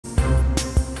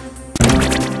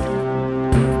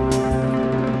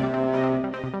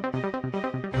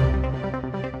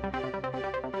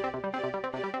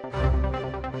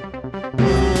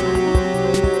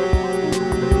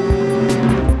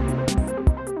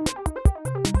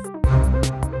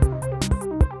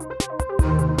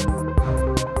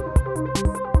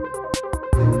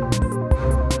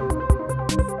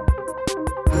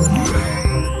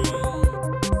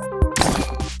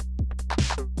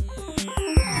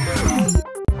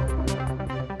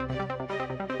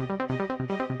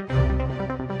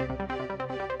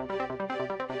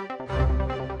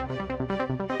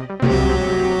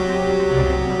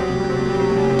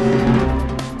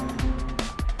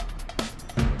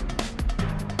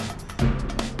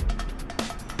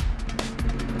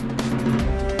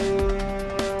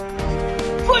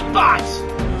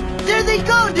they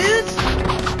go, dudes!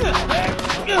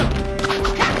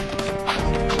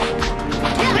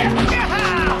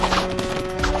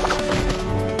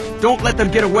 Don't let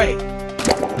them get away.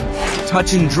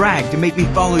 Touch and drag to make me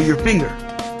follow your finger.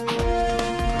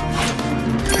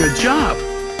 Good job.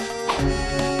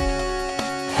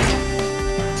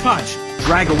 Touch,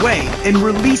 drag away, and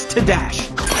release to dash.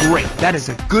 Great, that is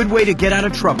a good way to get out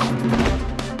of trouble.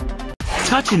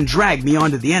 Touch and drag me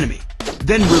onto the enemy.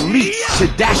 Then release to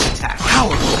dash attack.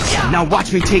 Powerful. Now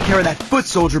watch me take care of that foot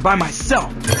soldier by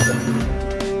myself.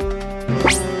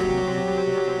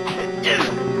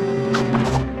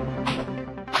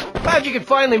 Glad you could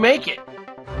finally make it.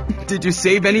 Did you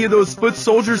save any of those foot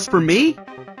soldiers for me?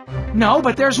 No,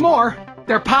 but there's more.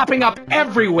 They're popping up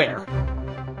everywhere.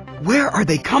 Where are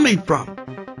they coming from?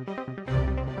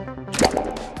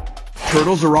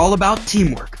 Turtles are all about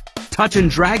teamwork. Touch and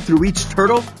drag through each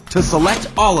turtle to select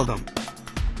all of them.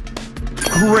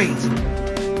 Great!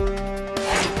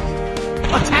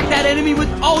 Attack that enemy with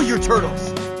all your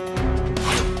turtles!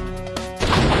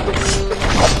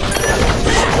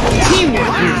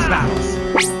 Teamwork wins battles!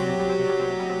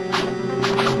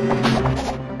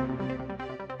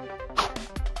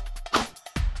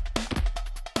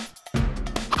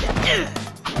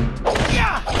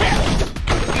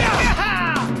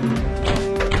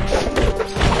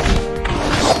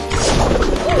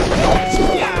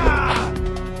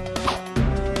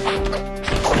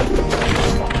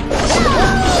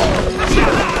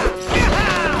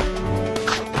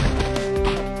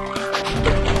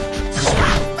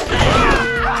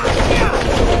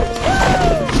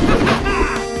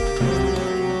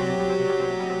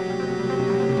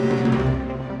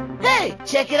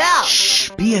 Check it out! Shh!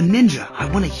 Be a ninja. I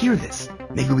want to hear this.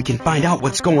 Maybe we can find out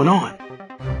what's going on.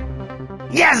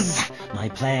 Yes! My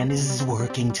plan is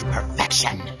working to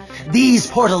perfection. These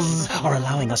portals are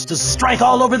allowing us to strike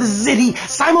all over the city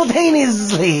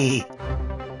simultaneously.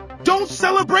 Don't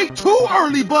celebrate too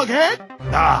early, Bughead!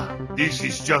 Ah, this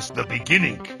is just the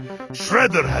beginning.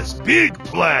 Shredder has big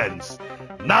plans.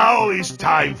 Now is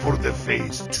time for the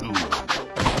Phase 2.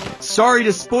 Sorry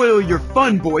to spoil your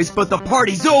fun, boys, but the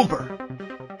party's over.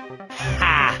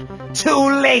 Ha!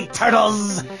 Too late,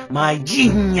 turtles! My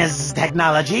genius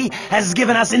technology has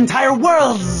given us entire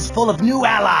worlds full of new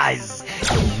allies.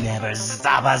 You'll never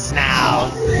stop us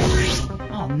now.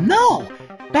 Oh no!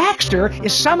 Baxter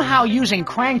is somehow using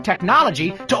Krang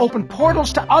technology to open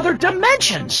portals to other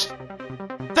dimensions.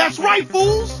 That's right,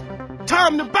 fools!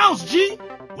 Time to bounce, G!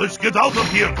 Let's get out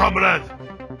of here, comrade!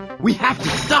 We have to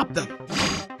stop them.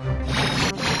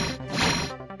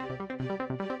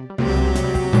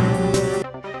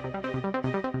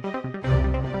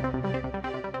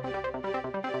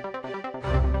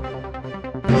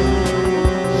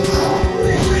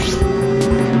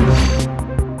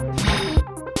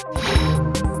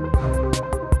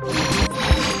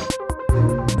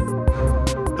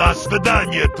 До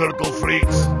свидания, turtle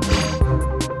freaks!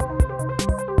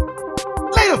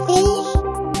 Later, fools!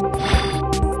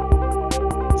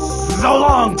 So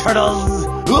long, turtles!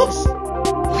 Oops!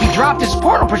 He dropped his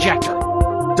portal projector.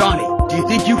 Donnie, do you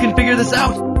think you can figure this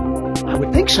out? I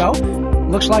would think so.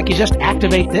 Looks like you just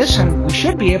activate this and we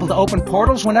should be able to open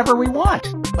portals whenever we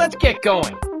want. Let's get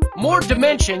going. More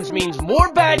dimensions means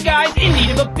more bad guys in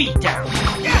need of a beatdown.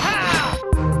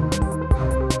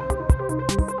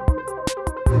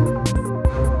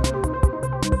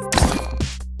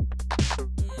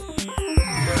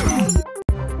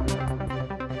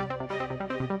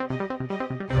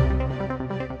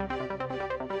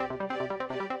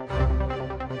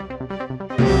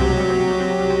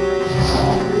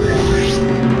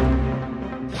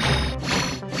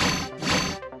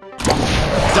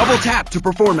 Double tap to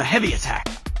perform a heavy attack.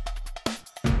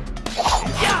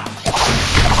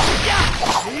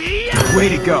 Way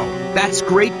to go. That's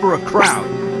great for a crowd.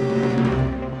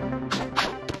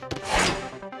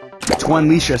 To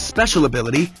unleash a special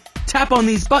ability, tap on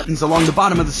these buttons along the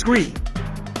bottom of the screen.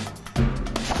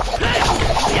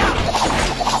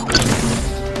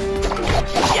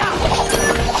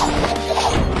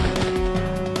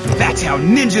 That's how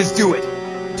ninjas do it!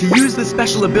 To use the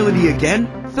special ability again,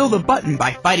 fill the button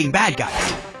by fighting bad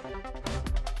guys.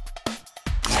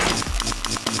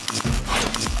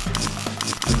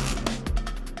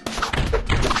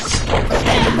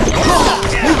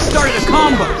 You've started a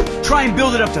combo! Try and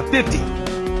build it up to 50.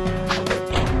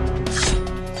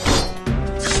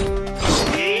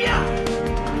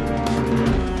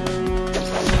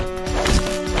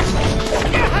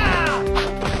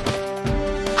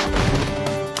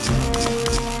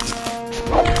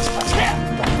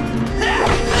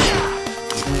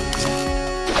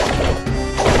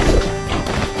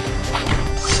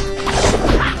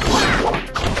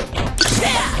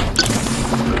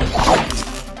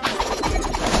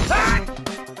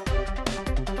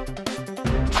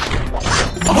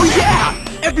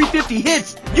 50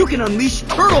 hits, you can unleash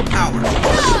turtle power.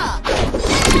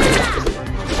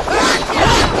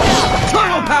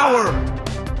 Turtle power!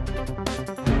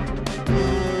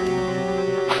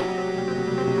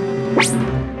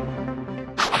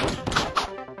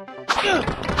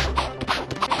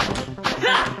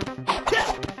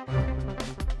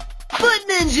 Foot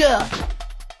Ninja!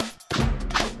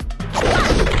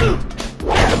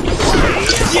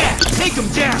 Yeah, take him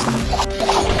down.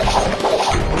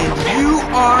 And you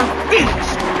are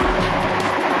finished.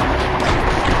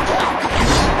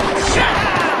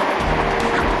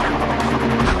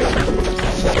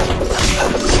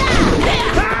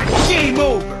 Game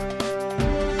over.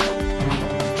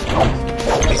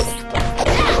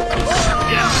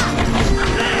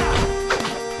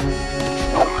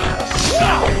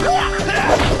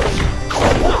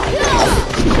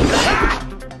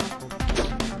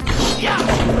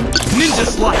 Ninja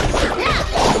slice.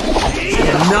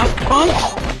 Enough, punk?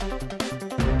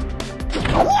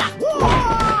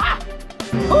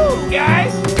 Ooh,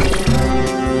 guys!